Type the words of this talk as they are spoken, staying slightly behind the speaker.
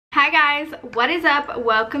Hi guys, what is up?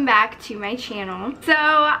 Welcome back to my channel. So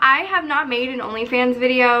I have not made an OnlyFans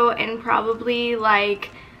video in probably like,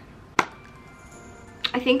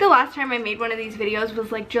 I think the last time I made one of these videos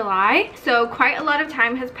was like July. So quite a lot of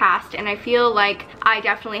time has passed and I feel like I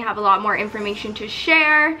definitely have a lot more information to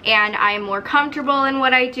share and I am more comfortable in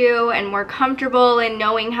what I do and more comfortable in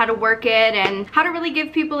knowing how to work it and how to really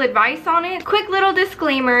give people advice on it. Quick little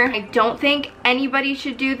disclaimer, I don't think anybody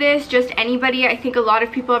should do this, just anybody. I think a lot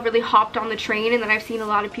of people have really hopped on the train and then I've seen a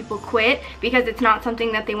lot of people quit because it's not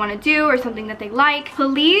something that they want to do or something that they like.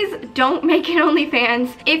 Please don't make an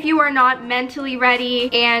OnlyFans if you are not mentally ready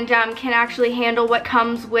and can actually handle what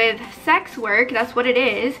comes with sex work. That's what it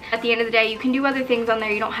is. At the end of the day, you can do other things on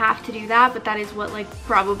there. You don't have to do that, but that is what like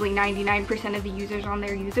probably 99% of the users on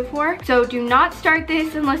there use it for. So do not start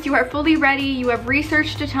this unless you are fully ready, you have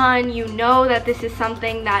researched a ton, you know that this is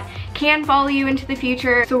something that can follow you into the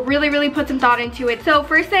future. So really put some thought into it. So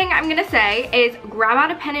first thing I'm gonna say is grab out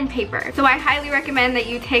a pen and paper. So I highly recommend that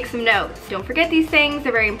you take some notes. Don't forget these things,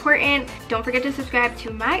 they're very important. Don't forget to subscribe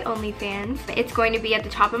to my OnlyFans. It's going to be at the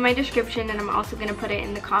top of my description and I'm also going to put it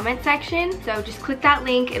in the comment section. So just click that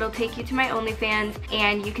link, it'll take you to my OnlyFans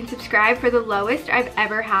and you can subscribe for the lowest I've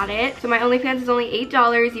ever had it. So my OnlyFans is only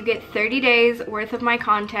 $8. You get 30 days worth of my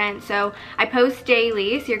content. So I post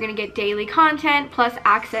daily, so you're going to get daily content plus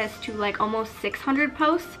access to like almost 600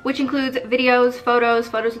 posts, which includes videos, photos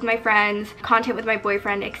with my friends, content with my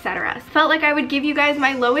boyfriend, etc. Felt like I would give you guys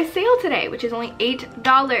my lowest sale today, which is only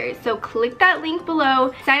 $8. So click that link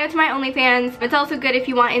below, sign up to my OnlyFans. It's also good if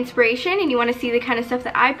you want inspiration and you want to see the kind of stuff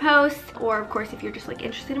that I post, or of course if you're just like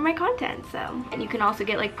interested in my content. So, and you can also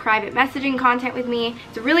get like private messaging content with me.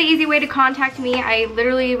 It's a really easy way to contact me. I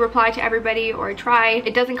literally reply to everybody, or I try.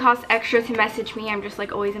 It doesn't cost extra to message me. I'm just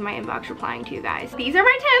like always in my inbox replying to you guys. These are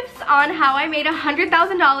my tips on how I made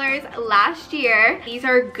 $100,000 last year. These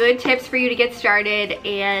are good tips for you to get started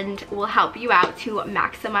and will help you out to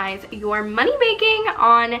maximize your money making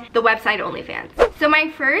on the website OnlyFans. So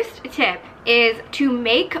my first tip is to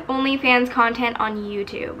make OnlyFans content on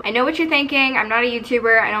YouTube. I know what you're thinking, I'm not a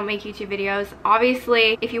YouTuber, I don't make YouTube videos.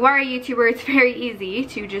 Obviously, if you are a YouTuber, it's very easy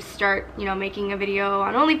to just start, you know, making a video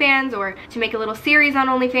on OnlyFans or to make a little series on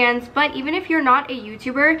OnlyFans. But even if you're not a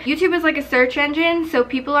YouTuber, YouTube is like a search engine, so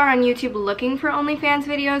people are on YouTube looking for OnlyFans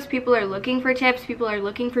videos, people are looking for tips, people are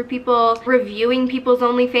looking for people reviewing people's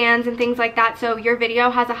OnlyFans and things like that. So your video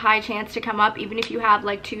has a high chance to come up even if you have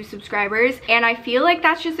like 2 subscribers. And I feel like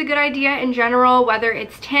that's just a good idea in general, whether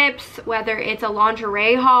it's tips, whether it's a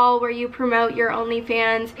lingerie haul where you promote your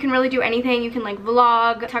OnlyFans. You can really do anything. You can like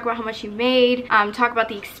vlog, talk about how much you made, talk about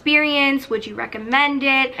the experience, would you recommend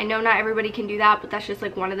it? I know not everybody can do that, but that's just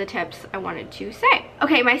like one of the tips I wanted to say.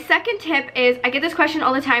 Okay, my second tip is, I get this question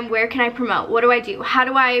all the time, where can I promote? What do I do? How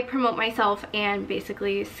do I promote myself and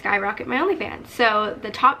basically skyrocket my OnlyFans? So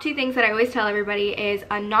the top 2 things that I always tell everybody is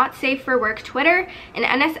a not safe for work Twitter, an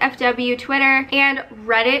NSFW Twitter, and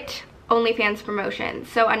Reddit OnlyFans promotion.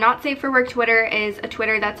 So a not safe for work Twitter is a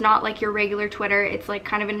Twitter that's not like your regular Twitter. It's like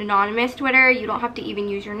kind of an anonymous Twitter. You don't have to even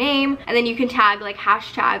use your name. And then you can tag like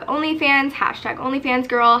hashtag OnlyFans, hashtag OnlyFans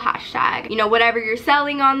girl, hashtag, you know, whatever you're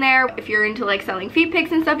selling on there. If you're into like selling feet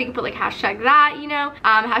pics and stuff, you can put like hashtag that, you know,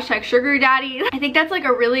 hashtag sugar daddy. I think that's like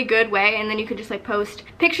a really good way. And then you could just like post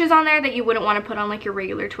pictures on there that you wouldn't want to put on like your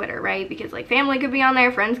regular Twitter, right? Because like family could be on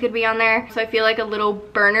there, friends could be on there. So I feel like a little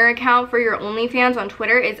burner account for your OnlyFans on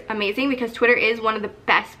Twitter is amazing, because Twitter is one of the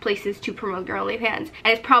best places to promote your OnlyFans, and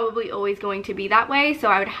it's probably always going to be that way, so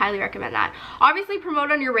I would highly recommend that. Obviously promote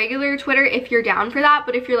on your regular Twitter if you're down for that,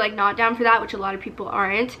 but if you're like not down for that, which a lot of people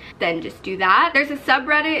aren't, then just do that. There's a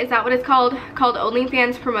subreddit, is that what it's called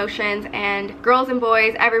OnlyFans Promotions, and girls and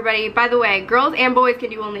boys, everybody, by the way, girls and boys can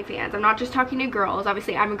do OnlyFans. I'm not just talking to girls.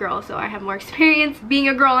 Obviously I'm a girl, so I have more experience being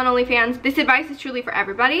a girl on OnlyFans. This advice is truly for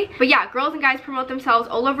everybody, but yeah, girls and guys promote themselves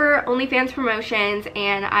all over OnlyFans Promotions,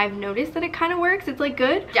 and I've noticed that it kind of works. It's like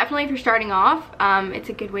good. Definitely if you're starting off, it's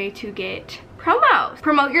a good way to get promos.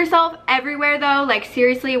 Promote yourself everywhere though, like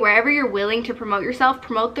seriously, wherever you're willing to promote yourself,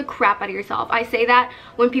 promote the crap out of yourself. I say that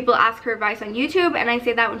when people ask for advice on YouTube, and I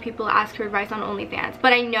say that when people ask for advice on OnlyFans.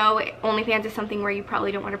 But I know OnlyFans is something where you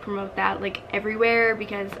probably don't want to promote that like everywhere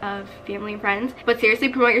because of family and friends. But seriously,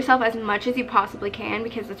 promote yourself as much as you possibly can,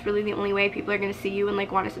 because that's really the only way people are going to see you and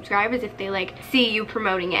like want to subscribe, is if they like see you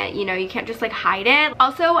promoting it. You know, you can't just like hide it.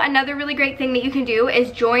 Also, another really great thing that you can do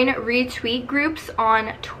is join retweet groups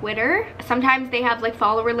on Twitter. Sometimes sometimes they have like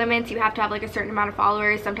follower limits. You have to have like a certain amount of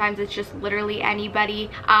followers. Sometimes it's just literally anybody.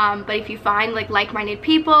 But if you find like-minded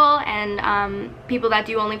people and people that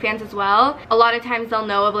do OnlyFans as well, a lot of times they'll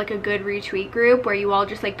know of like a good retweet group where you all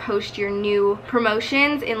just like post your new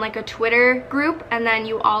promotions in like a Twitter group, and then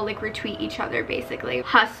you all like retweet each other basically.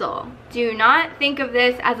 Hustle. Do not think of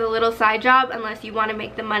this as a little side job unless you want to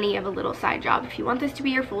make the money of a little side job. If you want this to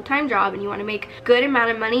be your full-time job and you want to make a good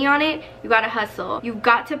amount of money on it, you gotta hustle. You've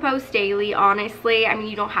got to post daily, honestly. I mean,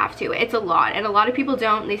 you don't have to. It's a lot, and a lot of people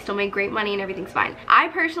don't. They still make great money and everything's fine. I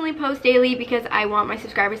personally post daily because I want my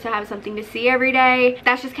subscribers to have something to see every day.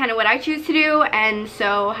 That's just kind of what I choose to do, and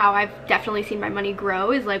so how I've definitely seen my money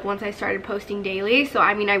grow is like once I started posting daily. So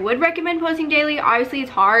I mean, I would recommend posting daily. Obviously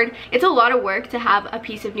it's hard. It's a lot of work to have a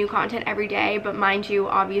piece of new content every day, but mind you,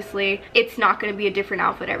 obviously it's not going to be a different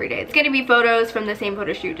outfit every day. It's going to be photos from the same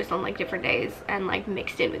photo shoot just on like different days and like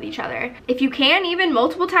mixed in with each other. If you can, even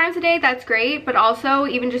multiple times a day, that's great, but also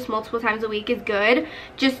even just multiple times a week is good.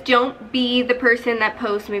 Just don't be the person that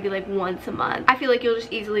posts maybe like once a month. I feel like you'll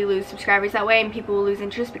just easily lose subscribers that way, and people will lose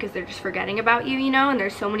interest because they're just forgetting about you, you know, and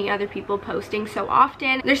there's so many other people posting so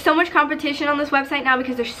often. There's so much competition on this website now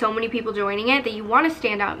because there's so many people joining it that you want to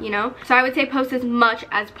stand out, you know. So I would say post as much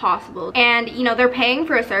as possible. And you know, they're paying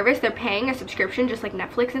for a service, they're paying a subscription just like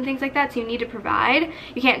Netflix and things like that, so you need to provide.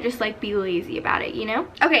 You can't just like be lazy about it, you know.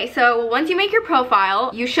 Okay, so once you make your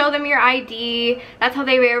profile, you show them your ID. That's how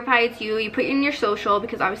they verify it's you. You put in your social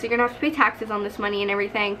because obviously you're gonna have to pay taxes on this money and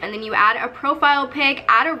everything, and then you add a profile pic,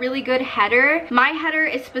 add a really good header. My header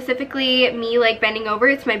is specifically me like bending over.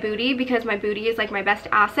 It's my booty because my booty is like my best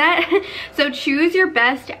asset. So choose your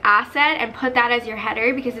best asset and put that as your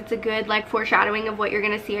header because it's a good like foreshadowing of what you're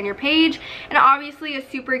gonna see on your page, and obviously a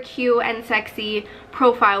super cute and sexy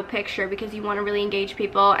profile picture because you want to really engage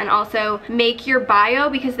people. And also make your bio,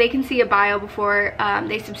 because they can see a bio before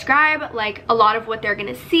they subscribe, like a lot of what they're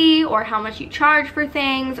gonna see or how much you charge for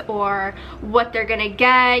things or what they're gonna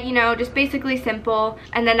get, you know, just basically simple,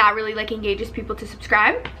 and then that really like engages people to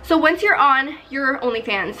subscribe. So once you're on your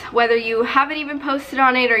OnlyFans, whether you haven't even posted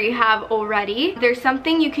on it or you have already, there's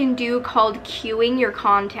something you can do called queuing your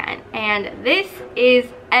content, and this is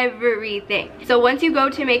everything. So once you go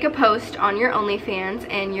to make a post on your OnlyFans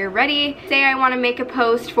and you're ready, say I want to make a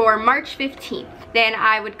post for March 15th, then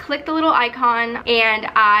I would click the little icon and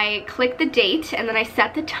I click the date and then I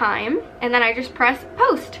set the time and then I just press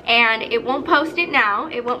post, and it won't post it now,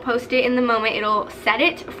 it won't post it in the moment, it'll set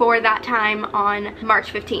it for that time on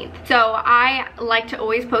March 15th. So I like to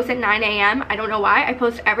always post at 9 a.m. I don't know why. I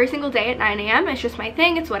post every single day at 9 a.m. It's just my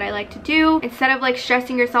thing. It's what I like to do. Instead of like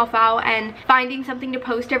stressing yourself out and finding something to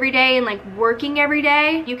post every day and like working every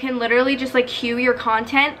day, you can literally just like queue your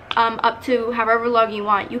content up to however long you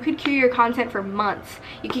want. You could queue your content for months.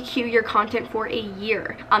 You could queue your content for a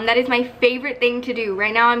year. That is my favorite thing to do.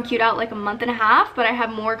 Right now I'm queued out like a month and a half, but I have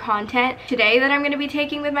more content today that I'm going to be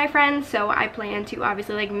taking with my friends, so I plan to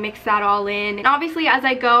obviously like mix that all in. And obviously as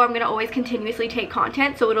I go, I'm going to always continuously take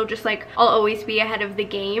content, so it'll just like I'll always be ahead of the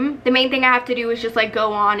game. The main thing I have to do is just like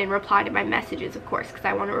go on and reply to my messages, of course, because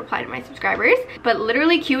I want to reply to my subscribers. But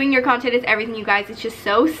literally queuing your content is everything, you guys. It's just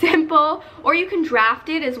so simple. Or you can draft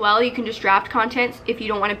it as well. You can just draft content if you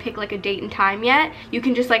don't want to pick like a date and time yet. You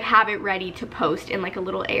can just like have it ready to post in like a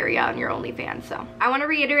little area on your OnlyFans. So I want to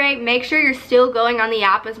reiterate, make sure you're still going on the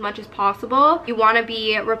app as much as possible. You want to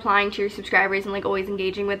be replying to your subscribers and like always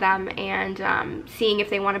engaging with them and seeing if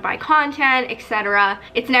they want to buy content, etc.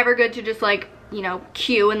 It's never good to just like, you know,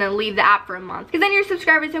 queue and then leave the app for a month, because then your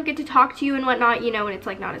subscribers don't get to talk to you and whatnot, you know, and it's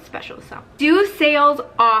like not as special. So do sales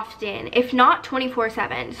often, if not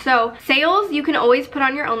 24/7. So sales you can always put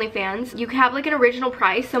on your OnlyFans. You can have like an original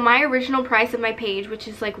price. So my original price of my page, which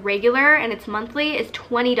is like regular and it's monthly, is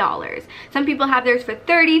 $20. Some people have theirs for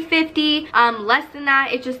 30, 50, less than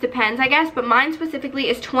that. It just depends, I guess, but mine specifically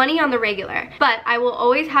is 20 on the regular. But I will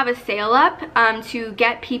always have a sale up to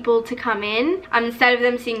get people to come in. Instead of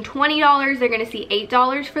them seeing $20, they're gonna see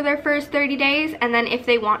 $8 for their first 30 days, and then if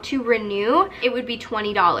they want to renew, it would be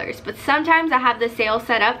 $20. But sometimes I have the sale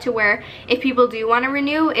set up to where if people do want to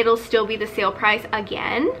renew, it'll still be the sale price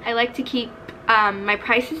again. I like to keep my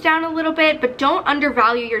prices down a little bit, but don't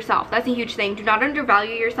undervalue yourself. That's a huge thing. Do not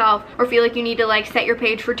undervalue yourself or feel like you need to like set your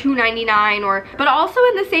page for $2.99, or but also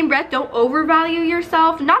in the same breath, don't overvalue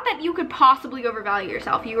yourself. Not that you could possibly overvalue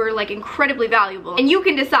yourself. You are like incredibly valuable, and you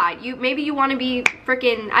can decide. Maybe you want to be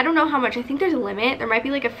freaking, I don't know how much. I think there's a limit. There might be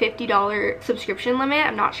like a $50 subscription limit.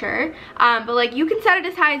 I'm not sure. But like you can set it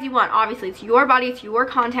as high as you want. Obviously, it's your body, it's your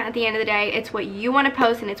content at the end of the day. It's what you want to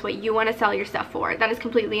post and it's what you want to sell your stuff for. That is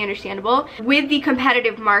completely understandable. With with the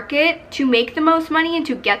competitive market, to make the most money and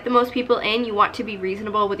to get the most people in, you want to be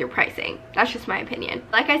reasonable with your pricing. That's just my opinion.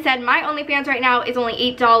 Like I said, my OnlyFans right now is only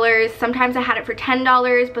 $8. Sometimes I had it for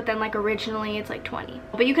 $10, but then like originally it's like $20.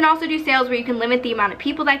 But you can also do sales where you can limit the amount of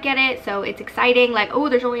people that get it, so it's exciting, like, oh,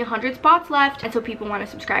 there's only 100 spots left, and so people want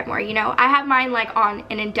to subscribe more, you know. I have mine like on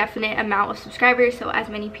an indefinite amount of subscribers, so as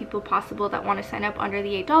many people possible that want to sign up under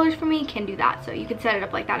the $8 for me can do that, so you can set it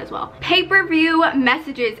up like that as well. Pay-per-view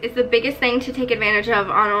messages is the biggest thing to take advantage of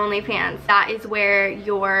on OnlyFans. That is where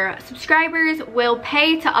your subscribers will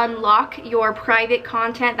pay to unlock your private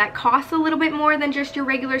content that costs a little bit more than just your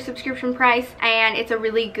regular subscription price, and it's a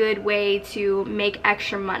really good way to make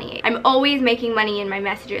extra money. I'm always making money in my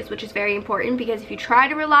messages, which is very important, because if you try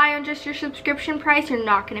to rely on just your subscription price, you're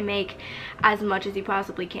not going to make as much as you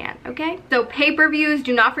possibly can, okay? So pay-per-views,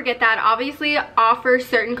 do not forget that. Obviously offer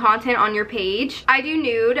certain content on your page. I do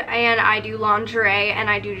nude and I do lingerie and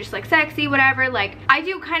I do just like sexy, whatever. Like, I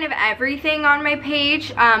do kind of everything on my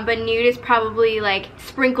page, but nude is probably like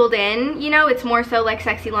sprinkled in, you know. It's more so like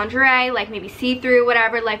sexy lingerie, like maybe see-through,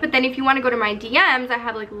 whatever. Like, but then if you want to go to my DMs, I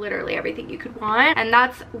have like literally everything you could want, and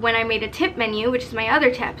that's when I made a tip menu, which is my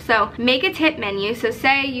other tip. So make a tip menu. So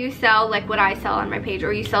say you sell like what I sell on my page,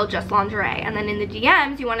 or you sell just lingerie, and then in the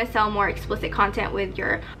DMs you want to sell more explicit content with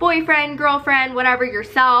your boyfriend, girlfriend, whatever,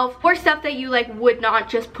 yourself, or stuff that you like would not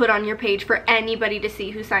just put on your page for anybody to see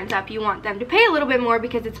who signs up. You want them to pay a little bit more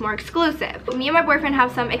because it's more exclusive. Me and my boyfriend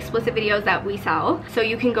have some explicit videos that we sell, so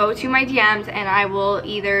you can go to my DMs and I will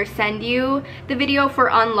either send you the video for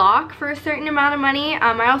unlock for a certain amount of money.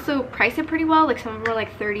 I also price it pretty well, like some of them are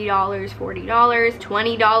like $30, $40,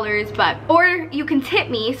 $20, but, or you can tip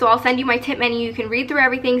me, so I'll send you my tip menu. You can read through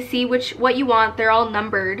everything, see what you want. They're all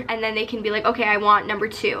numbered, and then they can be like, okay, I want number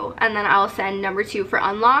 2, and then I'll send number 2 for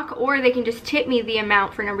unlock, or they can just tip me the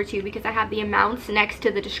amount for number 2 because I have the amounts next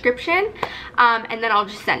to the description, and then I'll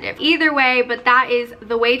just send it. Either way, but that is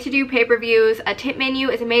the way to do pay-per-views. A tip menu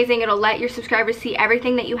is amazing. It'll let your subscribers see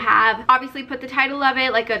everything that you have. Obviously put the title of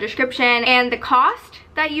it, like a description, and the cost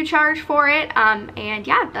that you charge for it, and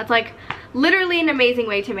yeah, that's like literally an amazing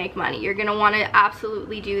way to make money. You're gonna want to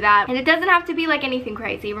absolutely do that, and it doesn't have to be like anything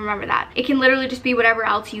crazy. Remember that. It can literally just be whatever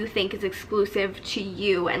else you think is exclusive to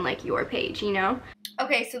you and like your page, you know.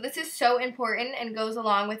 Okay, so this is so important and goes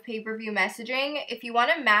along with pay-per-view messaging. If you want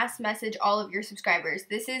to mass message all of your subscribers,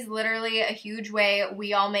 this is literally a huge way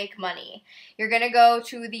we all make money. You're going to go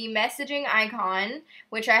to the messaging icon,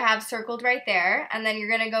 which I have circled right there, and then you're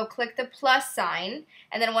going to go click the plus sign,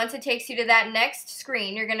 and then once it takes you to that next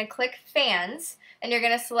screen, you're going to click fans, and you're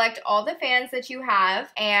going to select all the fans that you have,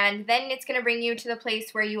 and then it's going to bring you to the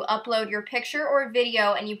place where you upload your picture or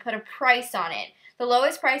video and you put a price on it. The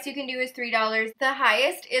lowest price you can do is $3. The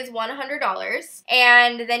highest is $100.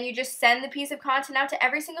 And then you just send the piece of content out to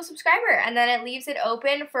every single subscriber. And then it leaves it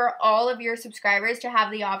open for all of your subscribers to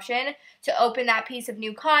have the option to open that piece of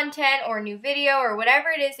new content or new video or whatever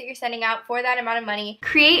it is that you're sending out for that amount of money.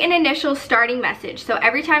 Create an initial starting message. So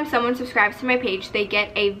every time someone subscribes to my page, they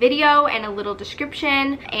get a video and a little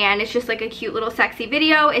description, and it's just like a cute little sexy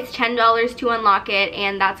video. It's $10 to unlock it,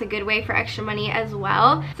 and that's a good way for extra money as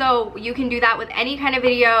well. So you can do that with any kind of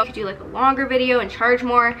video. You could do like a longer video and charge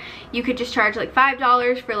more. You could just charge like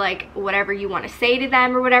 $5 for like whatever you want to say to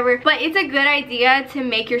them or whatever. But it's a good idea to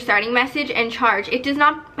make your starting message and charge. It does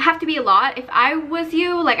not have to be a lot. If I was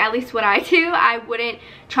you, like at least what I do, I wouldn't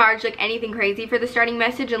charge like anything crazy for the starting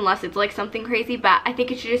message unless it's like something crazy, but I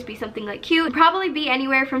think it should just be something like cute. It'd probably be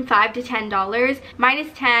anywhere from $5 to $10. Mine is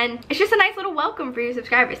 $10. It's just a nice little welcome for your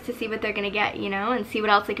subscribers to see what they're gonna get, you know, and see what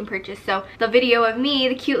else they can purchase. So the video of me,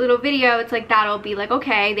 the cute little video, it's like that'll be like,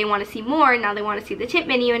 okay, they want to see more, now they want to see the tip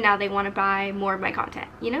menu, and now they want to buy more of my content,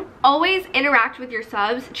 you know. Always interact with your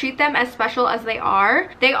subs. Treat them as special as they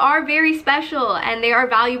are. They are very special and they are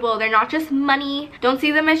valuable. They're not just money. Don't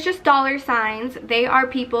see them as just dollar signs. They are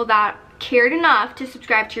people that cared enough to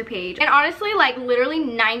subscribe to your page. And honestly, like literally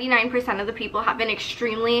 99% of the people have been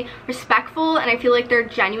extremely respectful, and I feel like they're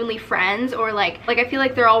genuinely friends, or like I feel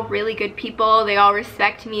like they're all really good people. They all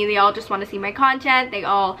respect me. They all just want to see my content. They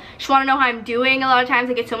all just want to know how I'm doing. A lot of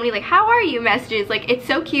times I get so many like, how are you messages. Like, it's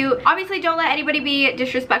so cute. Obviously don't let anybody be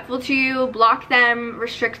disrespectful to you. Block them,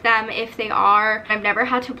 restrict them if they are. I've never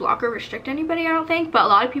had to block or restrict anybody, I don't think, but a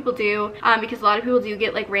lot of people do, because a lot of people do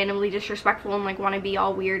get like randomly disrespectful and like want to be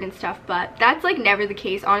all weird and stuff. but that's like never the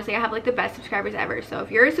case. Honestly, I have like the best subscribers ever. So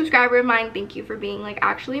if you're a subscriber of mine, thank you for being like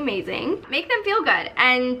actually amazing. Make them feel good,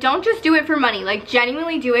 and don't just do it for money. Like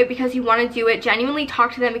genuinely do it because you want to do it. Genuinely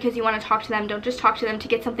talk to them because you want to talk to them. Don't just talk to them to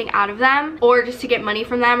get something out of them or just to get money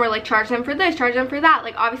from them, or like charge them for this, charge them for that.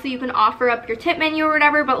 Like obviously you can offer up your tip menu or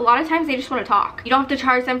whatever, but a lot of times they just want to talk. You don't have to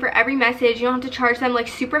charge them for every message. You don't have to charge them like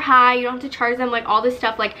super high. You don't have to charge them like all this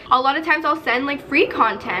stuff. Like a lot of times I'll send like free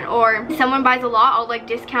content, or if someone buys a lot, I'll like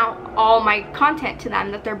discount all my content to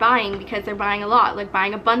them that they're buying because they're buying a lot, like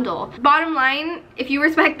buying a bundle. Bottom line, if you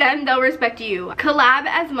respect them, they'll respect you. Collab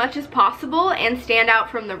as much as possible and stand out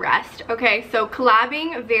from the rest. Okay, so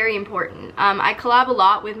collabing, very important. I collab a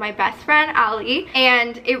lot with my best friend Ali,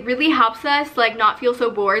 and it really helps us like not feel so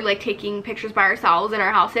bored like taking pictures by ourselves in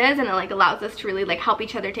our houses, and it like allows us to really like help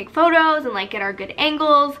each other take photos and like get our good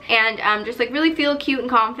angles, and just like really feel cute and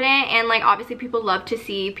confident. And like obviously people love to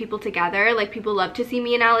see people together. Like people love to see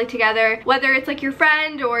me and Ali together, whether it's like your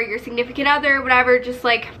friend or your significant other, whatever. Just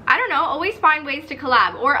like, I don't know, always find ways to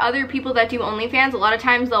collab. Or other people that do OnlyFans, a lot of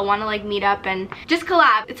times they'll want to like meet up and just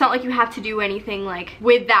collab. It's not like you have to do anything like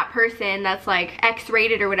with that person that's like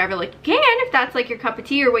X-rated or whatever. Like you can if that's like your cup of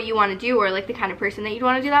tea or what you want to do, or like the kind of person that you'd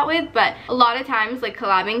want to do that with. But a lot of times like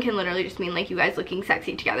collabing can literally just mean like you guys looking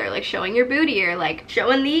sexy together, like showing your booty or like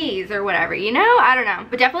showing these or whatever, you know? I don't know.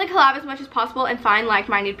 But definitely collab as much as possible and find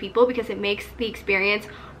like-minded people, because it makes the experience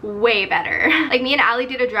way better. Like me and Ali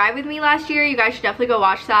did a drive with me last year. You guys should definitely go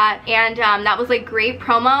watch that. And that was like great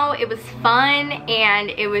promo. It was fun and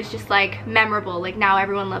it was just like memorable. Like now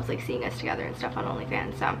everyone loves like seeing us together and stuff on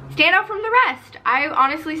OnlyFans. So stand out from the rest. I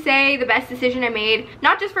honestly say the best decision I made,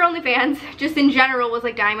 not just for OnlyFans, just in general, was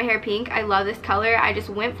like dyeing my hair pink. I love this color. I just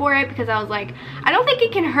went for it because I was like, I don't think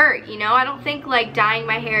it can hurt, you know? I don't think like dyeing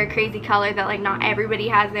my hair a crazy color that like not everybody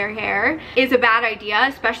has their hair is a bad idea,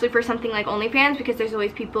 especially for something like OnlyFans, because there's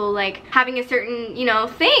always people like having a certain, you know,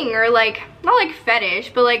 thing, or like not like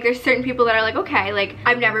fetish, but like there's certain people that are like, okay, like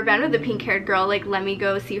I've never been with a pink haired girl, like let me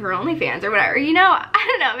go see her OnlyFans or whatever, you know? I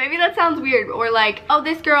don't know, maybe that sounds weird. Or like, oh,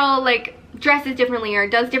 this girl like dresses differently or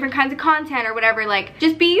does different kinds of content or whatever. Like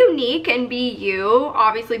just be unique and be you.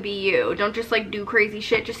 Obviously be you. Don't just like do crazy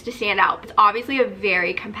shit just to stand out. It's obviously a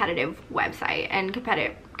very competitive website and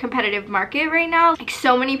competitive market right now. Like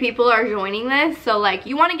so many people are joining this, so like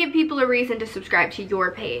you want to give people a reason to subscribe to your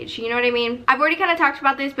page, you know what I mean? I've already kind of talked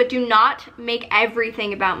about this, but do not make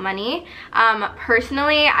everything about money.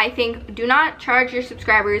 Personally, I think do not charge your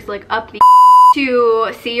subscribers like up the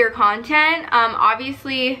to see your content.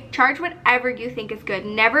 Obviously charge whatever you think is good.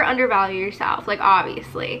 Never undervalue yourself, like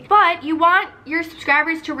obviously, but you want your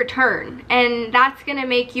subscribers to return, and that's gonna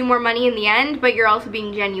make you more money in the end, but you're also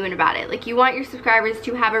being genuine about it. Like you want your subscribers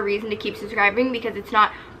to have a reason to keep subscribing because it's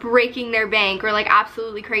not breaking their bank or like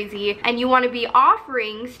absolutely crazy, and you want to be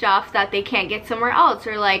offering stuff that they can't get somewhere else,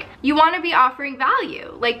 or like you want to be offering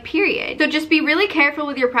value, like period. So just be really careful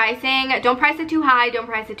with your pricing. Don't price it too high, don't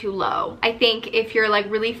price it too low. I think if you're like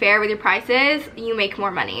really fair with your prices, you make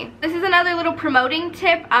more money. This is another little promoting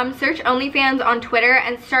tip. Search OnlyFans on Twitter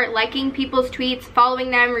and start liking people's tweets, following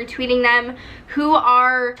them, retweeting them who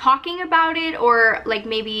are talking about it, or like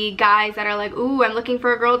maybe guys that are like, ooh, I'm looking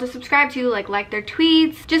for a girl to subscribe to, like their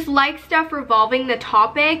tweets. Just like stuff revolving the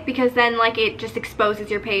topic, because then like it just exposes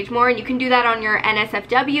your page more. And you can do that on your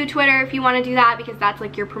NSFW Twitter if you want to do that, because that's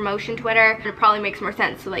like your promotion Twitter. And it probably makes more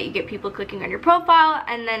sense so that you get people clicking on your profile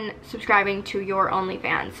and then subscribing to your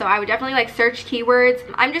OnlyFans. So I would definitely like search keywords.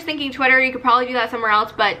 I'm just thinking Twitter, you could probably do that somewhere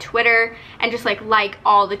else, but Twitter, and just like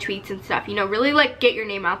all the tweets and stuff, you know, really like get your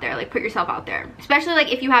name out there, like put yourself out there. Especially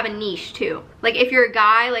like if you have a niche too. Like if you're a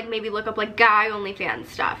guy, like maybe look up like guy OnlyFans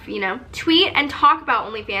stuff, you know? Tweet and talk about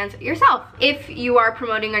OnlyFans yourself. If you are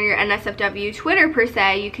promoting on your NSFW Twitter per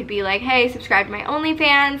se, you could be like, hey, subscribe to my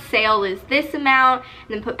OnlyFans, sale is this amount,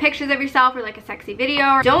 and then put pictures of yourself or like a sexy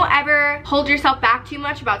video. Don't ever hold yourself back too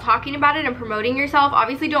much about talking about it and promoting yourself.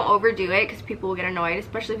 Obviously don't overdo it because people will get annoyed,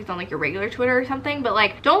 especially if it's on like your regular Twitter or something, but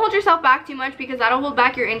like don't hold yourself back too much because that'll hold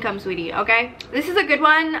back your income, sweetie, okay? This is a good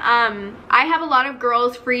one. I have a lot of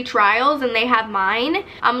girls free trials and they have mine.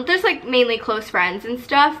 There's like mainly close friends and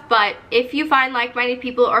stuff, but if you find like-minded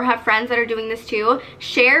people or have friends that are doing this too,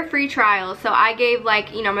 share free trials. So I gave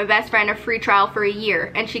like, you know, my best friend a free trial for a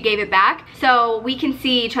year and she gave it back, so we can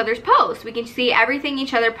see each other's posts. We can see everything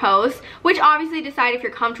each other posts, which obviously decide if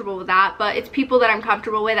you're comfortable with that, but it's people that I'm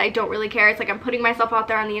comfortable with. I don't really care. It's like I'm putting myself out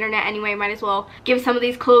there on the internet anyway, might as well give some of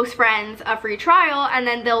these close friends a free trial, and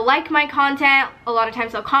then they'll like my content. A lot of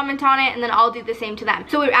times they'll comment on it and then I'll do the same to them.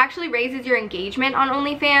 So it actually raises your engagement on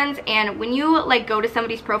OnlyFans, and when you like go to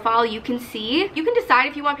somebody's profile, you can decide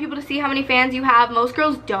decide if you want people to see how many fans you have. Most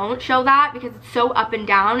girls don't show that because it's so up and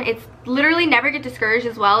down. It's literally never get discouraged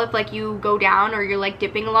as well if like you go down or you're like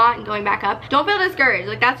dipping a lot and going back up. Don't feel discouraged,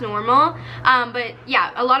 like that's normal. But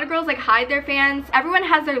yeah, a lot of girls like hide their fans. Everyone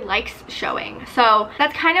has their likes showing, so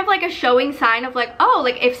that's kind of like a showing sign of like, oh,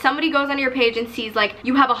 like if somebody goes onto your page and sees like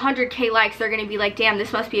you have 100k likes, they're gonna be like, damn,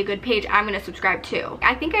 this must be a good page, I'm gonna subscribe too.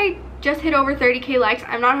 I think I just hit over 30k likes,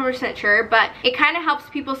 I'm not 100% sure, but it kind of helps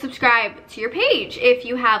people subscribe to your page if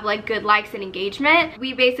you have like good likes and engagement.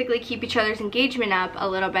 We basically keep each other's engagement up a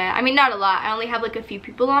little bit. I mean, not a lot, I only have like a few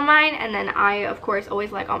people on mine, and then I of course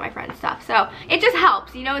always like all my friends' stuff, so it just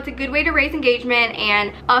helps, you know. It's a good way to raise engagement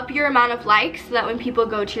and up your amount of likes so that when people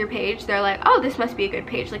go to your page, they're like, oh, this must be a good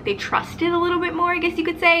page, like they trust it a little bit more, I guess you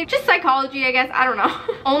could say. Just psychology, I guess, I don't know.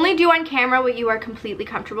 Only do on camera what you are completely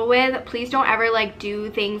comfortable with. Please don't ever like do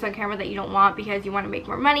things on camera that you don't want because you want to make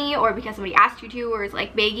more money or because somebody asked you to or is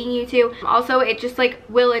like begging you to. Also, it just like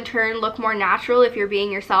will in turn look more natural if you're being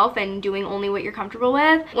yourself and doing only what you're comfortable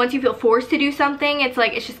with. Once you feel forced to do something, it's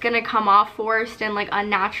like it's just gonna come off forced and like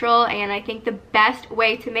unnatural, and I think the best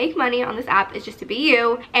way to make money on this app is just to be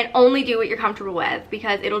you and only do what you're comfortable with,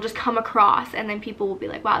 because it'll just come across and then people will be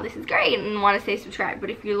like, wow, this is great, and want to stay subscribed. But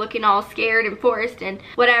if you're looking all scared and forced and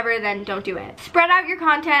whatever, then don't do it. Spread out your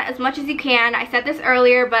content as much as you can. I said this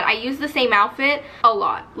earlier, but I use the same outfit a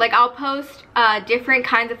lot. Like I'll post different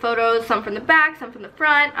kinds of photos, some from the back, some from the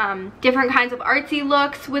front, different kinds of artsy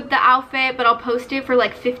looks with the outfit, but I'll post it for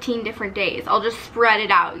like 15 different days. I'll just spread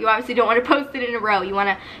it out. You obviously don't want to post it in a row. You want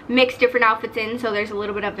to mix different outfits in so there's a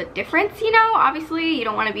little bit of a difference, you know. Obviously you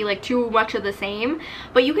don't want to be like too much of the same,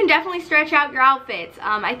 but you can definitely stretch out your outfits.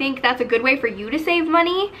 I think that's a good way for you to save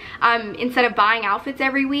money instead of buying outfits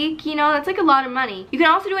every week, you know. That's like a lot of money. You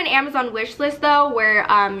can also do an Amazon wish list though, where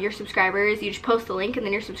your subscribers, you just post the link and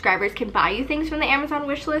then your subscribers can buy you things from the Amazon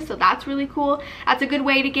wish list, so that's really cool. That's a good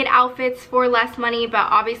way to get outfits for less money. But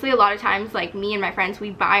obviously a lot of times, like me and my friends, we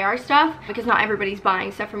buy our stuff because not everybody's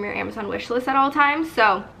buying stuff from your Amazon wish list at all times.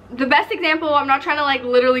 So the best example, I'm not trying to like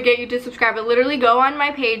literally get you to subscribe, but literally go on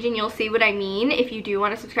my page and you'll see what I mean. If you do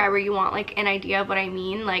want to subscribe or you want like an idea of what I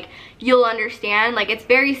mean, like you'll understand. Like it's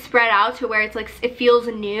very spread out to where it's like it feels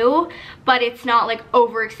new, but it's not like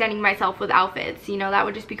overextending myself with outfits, you know. That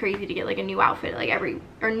would just be crazy to get like a new outfit like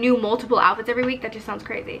new multiple outfits every week. That just sounds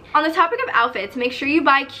crazy. On the topic of outfits, make sure you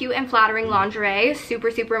buy cute and flattering lingerie.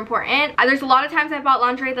 Super important. There's a lot of times I bought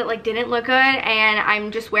lingerie that like didn't look good, and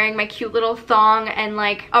I'm just wearing my cute little thong and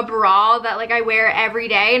like a bra that like I wear every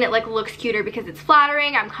day, and it like looks cuter because it's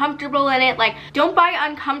flattering. I'm comfortable in it. Like don't buy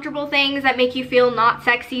uncomfortable things that make you feel not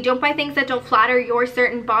sexy. Don't buy things that don't flatter your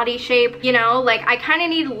certain body shape, you know. Like I kind of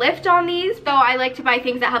need lift on these, so I like to buy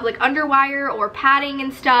things that have like underwire or padding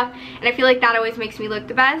and stuff, and I feel like that always makes me look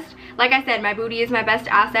the best. Like I said, my booty is my best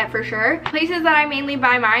asset for sure. Places that I mainly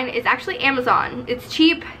buy mine is actually Amazon. It's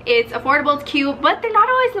cheap, it's affordable, it's cute, but they're not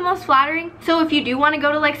always the most flattering. So if you do want to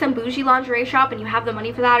go to like some bougie lingerie shop and you have the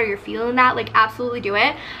money for that, or you're feeling that, like absolutely do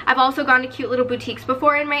it. I've also gone to cute little boutiques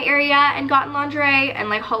before in my area and gotten lingerie and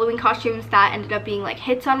like Halloween costumes that ended up being like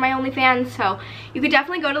hits on my OnlyFans. So you could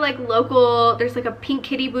definitely go to like local, there's like a Pink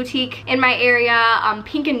Kitty boutique in my area,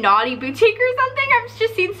 Pink and Naughty boutique or something. I've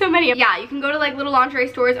just seen so many. Yeah, you can go to like little lingerie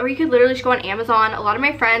stores, or you could literally just go on Amazon. A lot of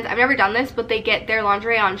my friends, I've never done this, but they get their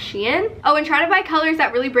lingerie on Shein. Oh, and try to buy colors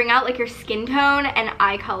that really bring out like your skin tone and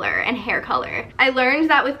eye color and hair color. I learned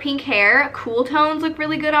that with pink hair, cool tones look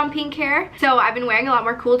really good on pink hair. So I've been wearing a lot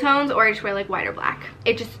more cool tones, or I just wear like white or black.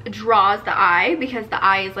 It just draws the eye because the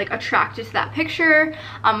eye is like attracted to that picture.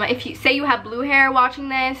 If you say you have blue hair watching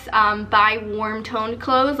this, buy warm toned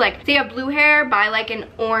clothes. Like say you have blue hair, buy like an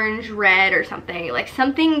orange red or something, like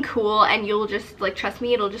something cool, and you'll just like, trust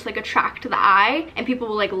me, it'll just like attract the eye and people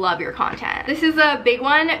will like love your content. This is a big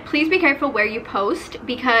one. Please be careful where you post,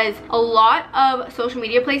 because a lot of social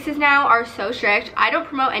media places now are so strict. I don't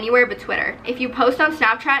promote anywhere but Twitter. If you post on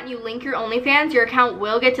Snapchat and you link your OnlyFans, your account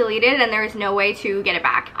will get deleted and there is no way to get it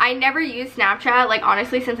back. I never used Snapchat, like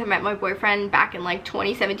honestly since I met my boyfriend back in like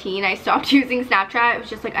 2017. I stopped using Snapchat. It was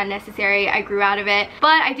just like unnecessary. I grew out of it,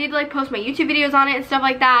 but I did like post my YouTube videos on it and stuff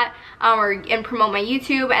like that, and promote my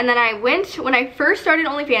YouTube. And then I went, when I first started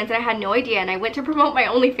OnlyFans and I had no idea, and I went to promote my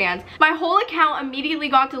OnlyFans, my whole account immediately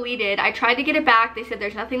got deleted. I tried to get it back. They said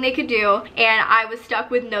there's nothing they could do, and I was stuck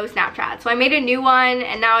with no Snapchat. So I made a new one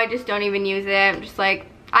and now I just don't even use it. I'm just like,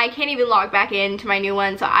 I can't even log back into my new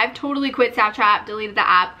one, so I've totally quit Snapchat, deleted the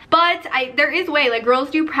app. But there is a way, like girls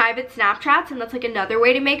do private Snapchats, and that's like another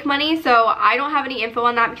way to make money. So I don't have any info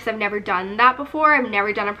on that because I've never done that before. I've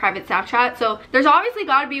never done a private Snapchat. So there's obviously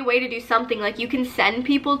got to be a way to do something. Like you can send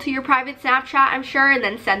people to your private Snapchat, I'm sure, and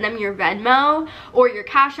then send them your Venmo or your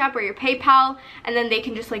Cash App or your PayPal, and then they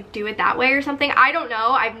can just like do it that way or something. I don't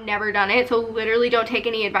know. I've never done it, so literally don't take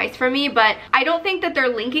any advice from me. But I don't think that they're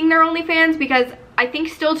linking their OnlyFans, because I think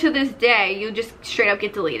still to this day, you just straight up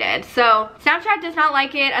get deleted. So Snapchat does not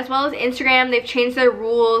like it, as well as Instagram. They've changed their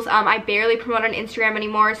rules. I barely promote on Instagram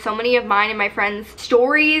anymore. So many of mine and my friends'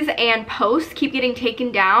 stories and posts keep getting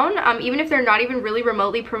taken down, even if they're not even really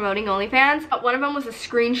remotely promoting OnlyFans. One of them was a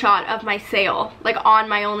screenshot of my sale, like on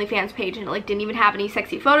my OnlyFans page, and it like didn't even have any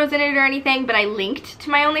sexy photos in it or anything, but I linked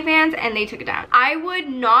to my OnlyFans and they took it down. I would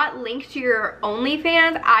not link to your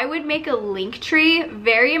OnlyFans. I would make a link tree.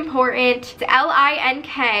 Very important. It's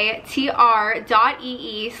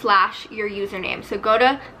linktr.ee/your username. So go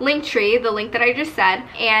to Linktree, the link that I just said,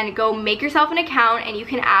 and go make yourself an account, and you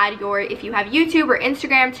can add your, if you have YouTube or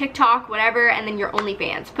Instagram, TikTok, whatever, and then your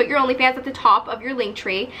OnlyFans. Put your OnlyFans at the top of your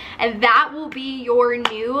Linktree, and that will be your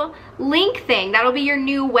new link thing. That'll be your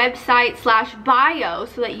new website / bio,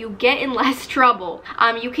 so that you get in less trouble.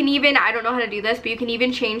 You can even, I don't know how to do this, but you can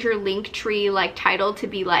even change your Linktree like title to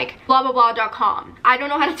be like blah blah blah.com. I don't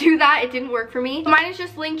know how to do that. It didn't work for me. Mine is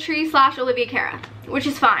just Linktree/Olivia Cara, which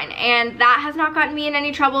is fine, and that has not gotten me in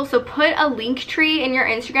any trouble. So put a Linktree in your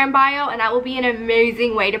Instagram bio, and that will be an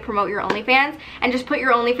amazing way to promote your OnlyFans. And just put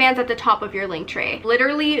your OnlyFans at the top of your Linktree.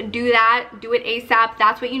 Literally do that, do it ASAP.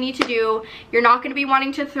 That's what you need to do. You're not going to be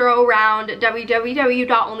wanting to throw around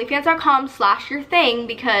www.onlyfans.com/your-thing,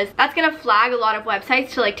 because that's going to flag a lot of websites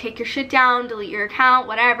to like take your shit down, delete your account,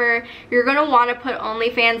 whatever. You're going to want to put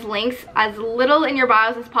OnlyFans links as little in your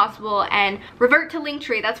bios as possible and revert to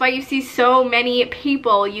Linktree. That's why you see so many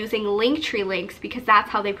people using Linktree links, because that's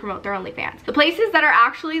how they promote their OnlyFans. The places that are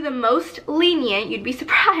actually the most lenient, you'd be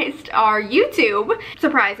surprised, are YouTube,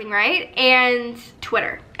 surprising, right? And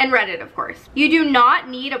Twitter. And Reddit, of course. You do not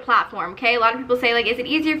need a platform, okay? A lot of people say, like, is it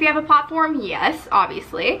easier if you have a platform? Yes,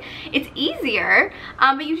 obviously. It's easier,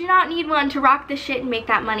 but you do not need one to rock the shit and make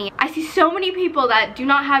that money. I see so many people that do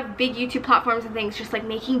not have big YouTube platforms and things just, like,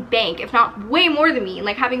 making bank, if not way more than me, and,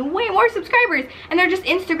 like, having way more subscribers, and they're just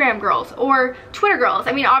Instagram girls or Twitter girls.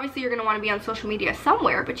 I mean, obviously, you're gonna want to be on social media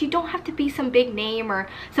somewhere, but you don't have to be some big name or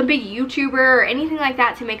some big YouTuber or anything like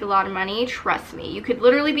that to make a lot of money. Trust me. You could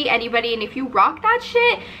literally be anybody, and if you rock that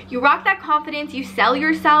shit, you rock that confidence, you sell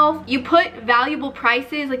yourself, you put valuable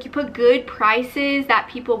prices, like you put good prices that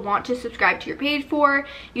people want to subscribe to your page for,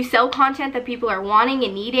 you sell content that people are wanting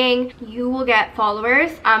and needing, you will get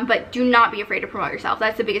followers. But do not be afraid to promote yourself.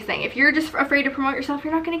 That's the biggest thing. If you're just afraid to promote yourself,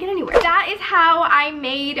 you're not going to get anywhere. That is how I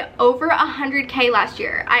made over 100K last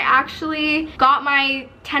year. I actually got my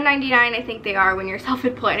 1099, I think they are when you're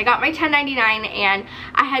self-employed. I got my 1099 and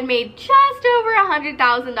I had made just over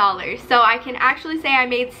 $100,000. So I can actually say I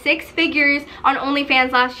made 6 figures on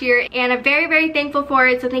OnlyFans last year, and I'm very, very thankful for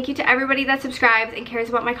it. So thank you to everybody that subscribes and cares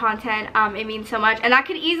about my content. It means so much, and that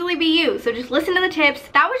could easily be you. So just listen to the tips.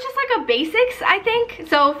 That was just like a basics, I think.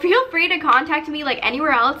 So feel free to contact me like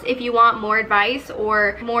anywhere else if you want more advice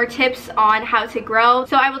or more tips on how to grow.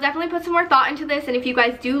 So I will definitely put some more thought into this, and if you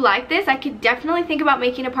guys do like this, I could definitely think about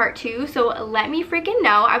making a part 2. So let me freaking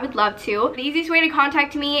know. I would love to. The easiest way to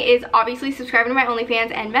contact me is obviously subscribing to my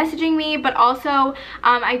OnlyFans and messaging me, but also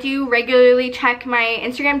I do regularly check my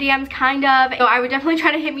Instagram DMs, kind of. So I would definitely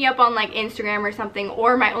try to hit me up on like Instagram or something,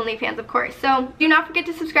 or my OnlyFans, of course. So do not forget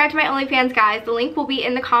to subscribe to my OnlyFans, guys. The link will be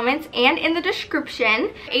in the comments and in the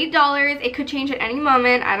description. $8. It could change at any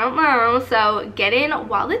moment. I don't know. So get in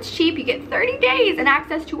while it's cheap. You get 30 days and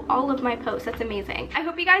access to all of my posts. That's amazing. I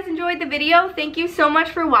hope you guys enjoyed the video. Thank you so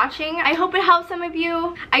much for watching. I hope it helps some of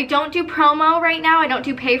you. I don't do promo right now. I don't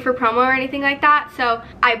do pay for promo or anything like that. So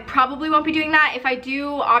I probably won't be doing that. If I do,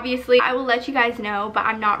 obviously I will let you guys know, but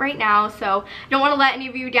I'm not right now. So I don't want to let any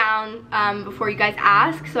of you down before you guys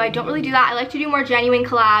ask. So I don't really do that. I like to do more genuine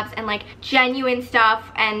collabs and like genuine stuff,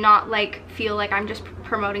 and not like feel like I'm just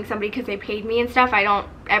promoting somebody because they paid me and stuff. I don't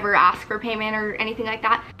ever ask for payment or anything like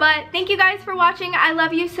that. But thank you guys for watching. I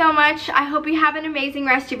love you so much. I hope you have an amazing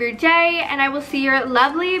rest of your day, and I will see your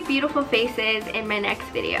lovely, beautiful faces in my next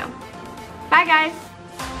video. Bye, guys.